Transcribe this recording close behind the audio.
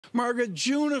Margaret,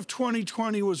 June of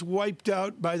 2020 was wiped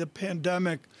out by the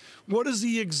pandemic. What is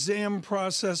the exam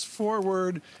process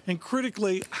forward? And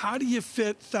critically, how do you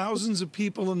fit thousands of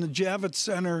people in the Javits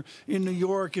Center in New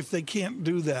York if they can't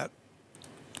do that?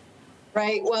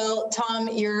 Right. Well, Tom,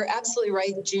 you're absolutely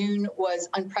right. June was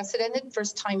unprecedented.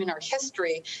 First time in our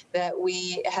history that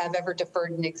we have ever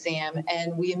deferred an exam.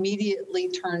 And we immediately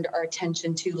turned our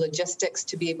attention to logistics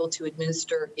to be able to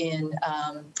administer in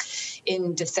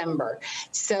December.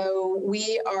 So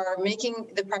we are making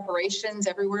the preparations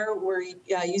everywhere. We're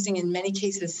using, in many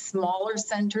cases, smaller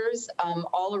centers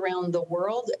all around the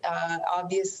world.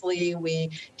 Obviously, we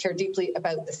care deeply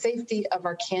about the safety of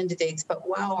our candidates, but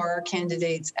wow, are our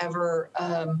candidates ever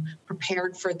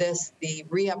prepared for this. The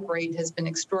re-up rate has been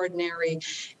extraordinary.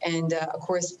 And of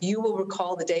course, you will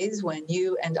recall the days when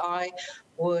you and I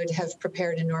would have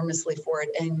prepared enormously for it,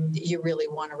 and you really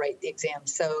want to write the exam.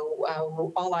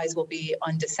 So all eyes will be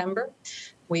on December.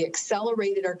 We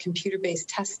accelerated our computer-based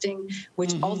testing,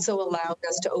 which also allowed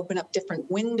us to open up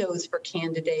different windows for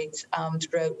candidates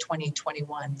throughout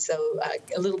 2021. So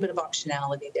a little bit of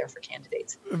optionality there for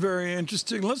candidates. Very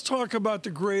interesting. Let's talk about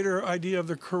the greater idea of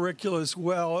the curricula as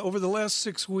well. Over the last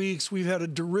 6 weeks, we've had a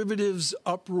derivatives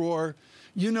uproar.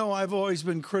 You know, I've always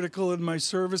been critical in my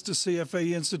service to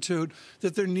CFA Institute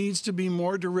that there needs to be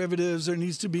more derivatives, there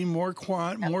needs to be more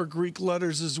quant, more Greek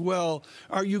letters as well.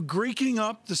 Are you Greeking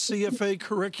up the CFA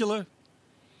curricula?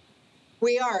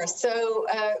 We are. So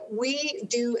we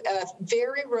do a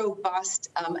very robust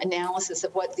analysis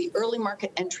of what the early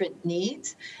market entrant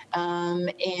needs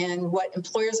and what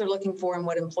employers are looking for and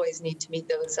what employees need to meet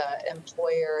those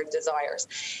employer desires.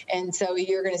 And so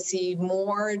you're going to see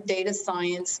more data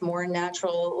science, more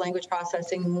natural language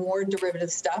processing, more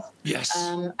derivative stuff. Yes.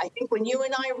 I think when you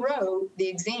and I wrote the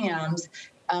exams,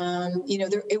 you know,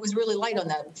 it was really light on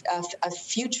that. A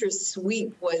futures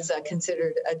sweep was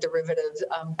considered a derivative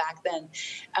back then.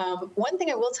 One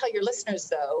thing I will tell your listeners,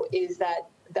 though, is that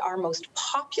our most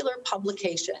popular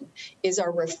publication is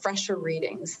our refresher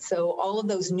readings. So all of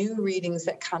those new readings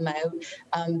that come out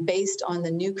based on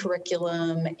the new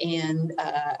curriculum and,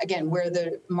 again, where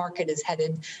the market is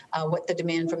headed, what the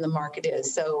demand from the market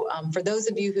is. So for those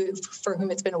of you for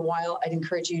whom it's been a while, I'd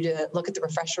encourage you to look at the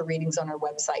refresher readings on our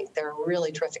website. They're a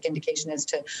really terrific indication as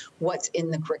to what's in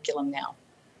the curriculum now.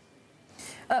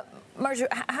 Marg,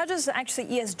 how does actually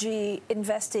ESG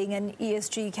investing and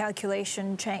ESG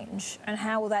calculation change, and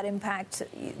how will that impact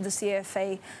the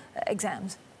CFA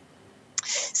exams?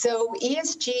 So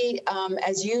ESG,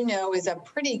 as you know, is a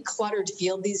pretty cluttered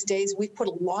field these days. We've put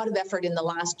a lot of effort in the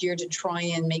last year to try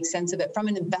and make sense of it from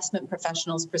an investment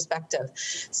professional's perspective.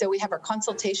 So we have our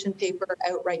consultation paper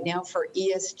out right now for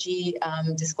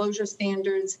ESG disclosure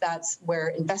standards. That's where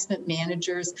investment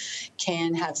managers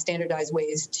can have standardized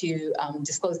ways to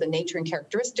disclose the nature and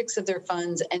characteristics of their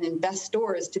funds, and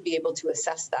investors to be able to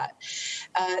assess that.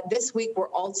 This week, we're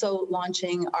also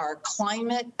launching our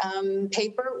climate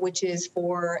paper, which is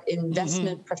for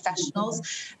investment professionals,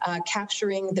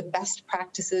 capturing the best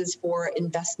practices for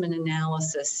investment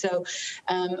analysis. So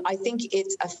I think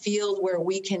it's a field where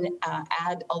we can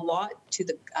add a lot to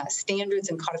the standards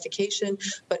and codification,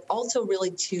 but also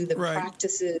really to the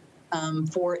practices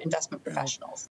for investment professionals.